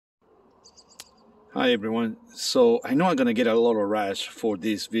Hi everyone. So I know I'm gonna get a lot of rash for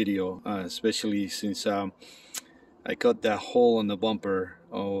this video, especially since I cut that hole on the bumper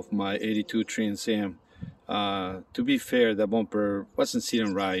of my 82 Trans Am. To be fair, the bumper wasn't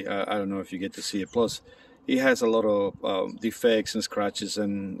sitting right. I don't know if you get to see it. Plus, it has a lot of defects and scratches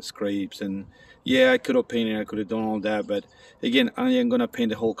and scrapes. And yeah, I could have painted, I could have done all that. But again, I am gonna paint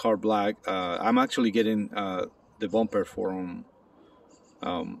the whole car black. I'm actually getting the bumper from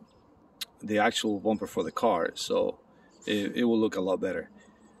the actual bumper for the car, so it will look a lot better.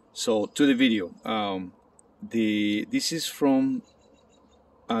 So to the video, this is from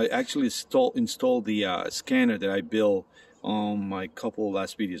I actually installed the scanner that I built on my couple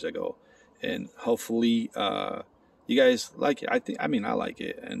last videos ago, and hopefully you guys like it. I like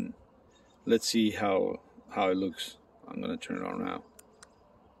it, and let's see how it looks. I'm gonna turn it on now.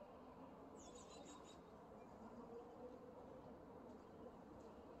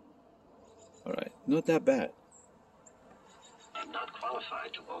 All right, not that bad. I'm not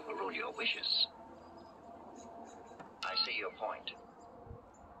qualified to overrule your wishes. I see your point.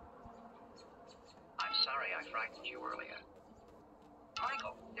 I'm sorry I frightened you earlier.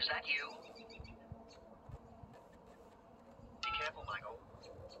 Michael, is that you? Be careful, Michael.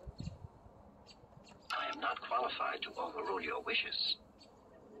 I am not qualified to overrule your wishes.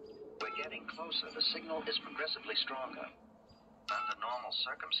 We're getting closer. The signal is progressively stronger. Under normal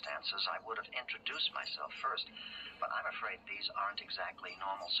circumstances, I would have introduced myself first, but I'm afraid these aren't exactly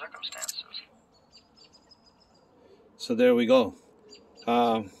normal circumstances. So there we go.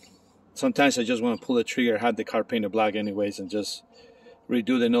 Sometimes I just want to pull the trigger, have the car painted black anyways, and just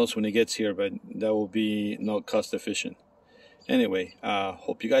redo the notes when it gets here, but that will be not cost efficient. Anyway,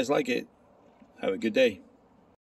 hope you guys like it. Have a good day.